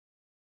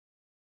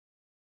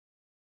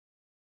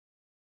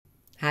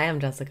Hi,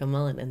 I'm Jessica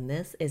Mullen, and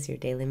this is your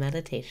daily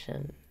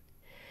meditation.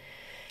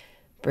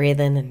 Breathe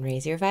in and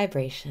raise your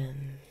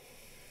vibration.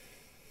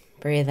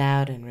 Breathe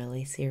out and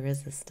release your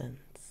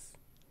resistance.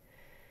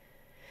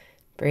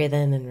 Breathe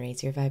in and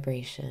raise your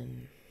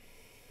vibration.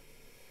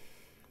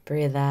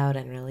 Breathe out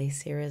and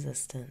release your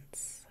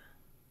resistance.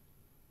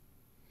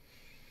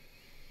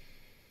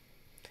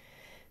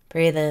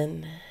 Breathe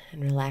in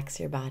and relax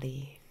your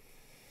body.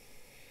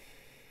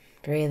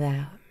 Breathe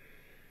out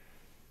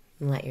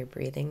and let your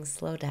breathing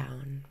slow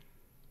down.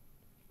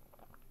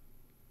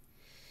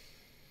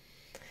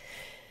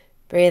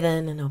 Breathe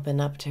in and open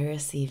up to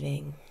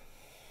receiving.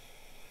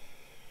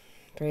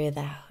 Breathe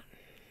out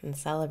and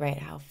celebrate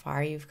how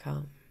far you've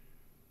come.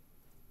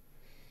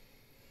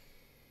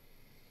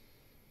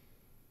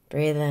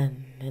 Breathe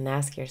in and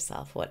ask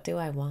yourself, what do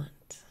I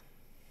want?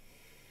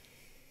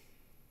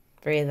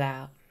 Breathe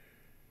out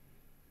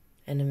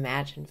and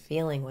imagine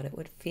feeling what it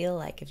would feel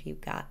like if you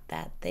got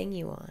that thing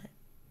you want.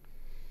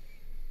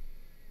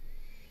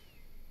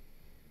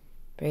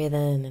 Breathe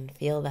in and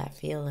feel that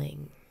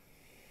feeling.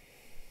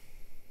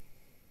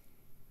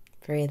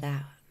 Breathe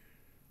out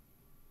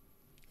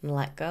and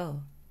let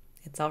go.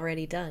 It's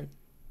already done.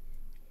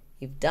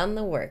 You've done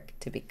the work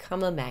to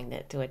become a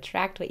magnet, to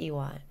attract what you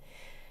want.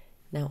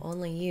 Now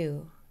only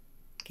you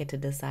get to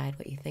decide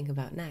what you think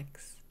about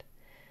next.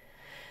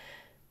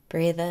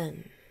 Breathe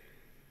in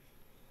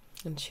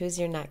and choose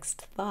your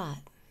next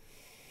thought.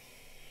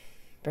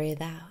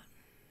 Breathe out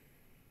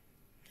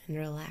and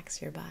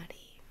relax your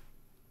body.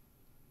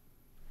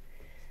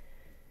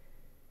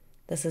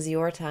 This is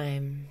your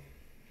time.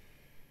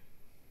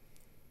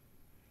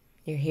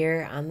 You're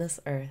here on this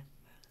earth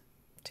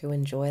to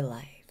enjoy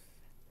life.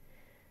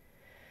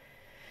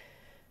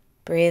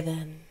 Breathe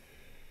in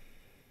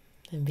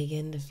and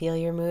begin to feel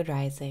your mood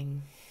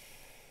rising.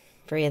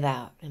 Breathe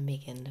out and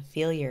begin to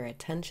feel your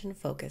attention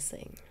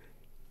focusing.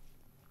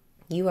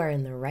 You are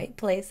in the right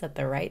place at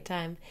the right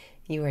time.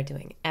 You are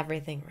doing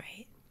everything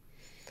right.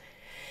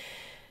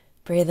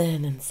 Breathe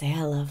in and say,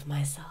 I love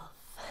myself.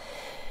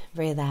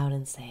 Breathe out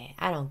and say,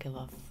 I don't give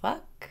a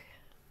fuck.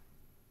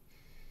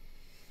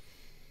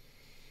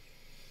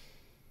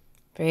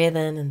 Breathe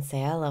in and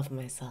say, I love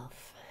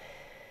myself.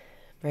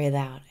 Breathe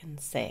out and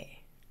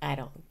say, I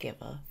don't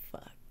give a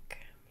fuck.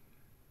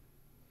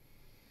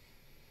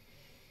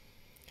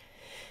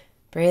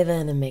 Breathe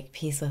in and make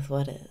peace with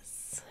what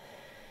is.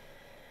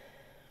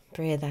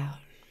 Breathe out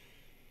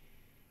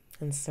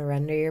and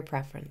surrender your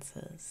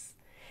preferences.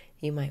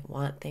 You might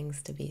want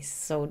things to be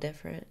so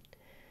different,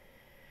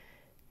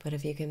 but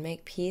if you can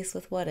make peace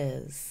with what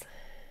is,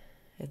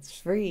 it's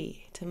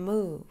free to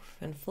move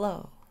and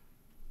flow.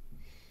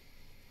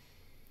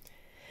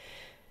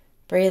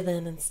 Breathe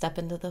in and step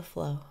into the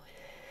flow.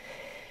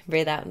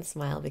 Breathe out and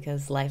smile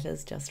because life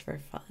is just for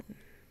fun.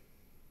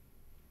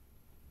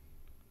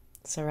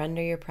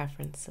 Surrender your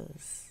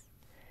preferences.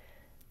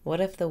 What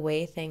if the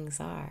way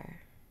things are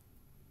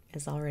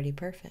is already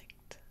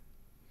perfect?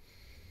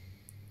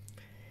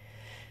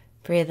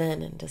 Breathe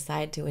in and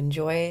decide to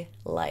enjoy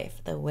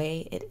life the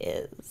way it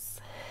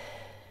is.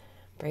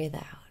 Breathe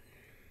out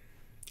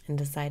and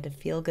decide to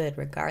feel good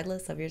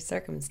regardless of your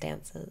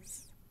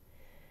circumstances.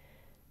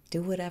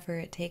 Do whatever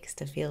it takes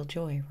to feel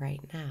joy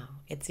right now.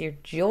 It's your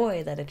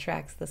joy that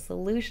attracts the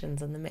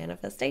solutions and the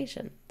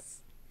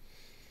manifestations.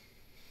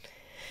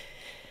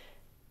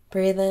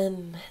 Breathe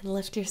in and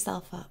lift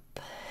yourself up.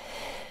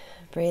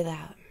 Breathe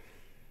out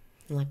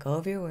and let go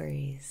of your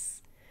worries.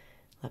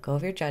 Let go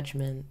of your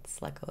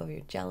judgments. Let go of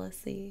your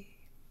jealousy.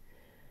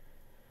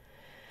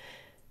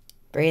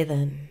 Breathe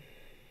in.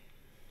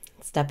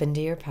 Step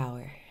into your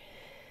power.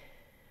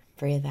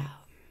 Breathe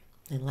out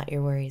and let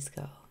your worries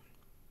go.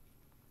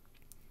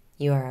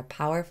 You are a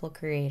powerful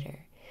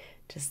creator.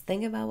 Just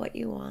think about what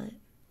you want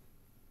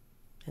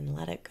and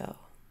let it go.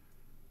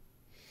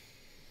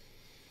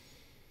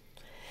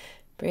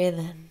 Breathe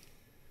in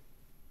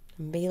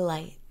and be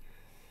light.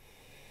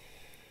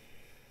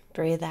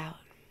 Breathe out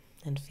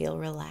and feel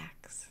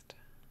relaxed.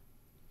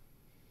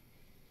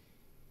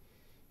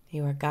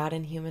 You are God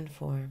in human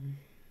form.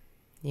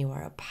 You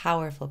are a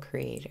powerful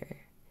creator.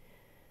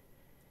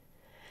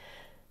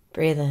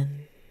 Breathe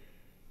in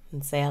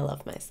and say, I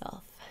love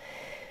myself.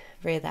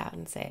 Breathe out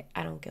and say,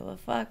 I don't give a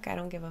fuck. I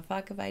don't give a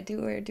fuck if I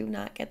do or do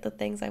not get the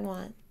things I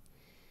want.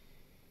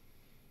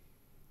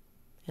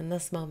 In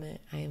this moment,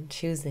 I am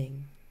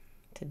choosing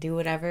to do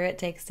whatever it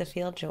takes to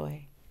feel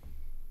joy.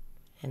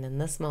 And in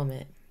this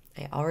moment,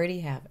 I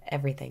already have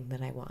everything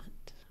that I want.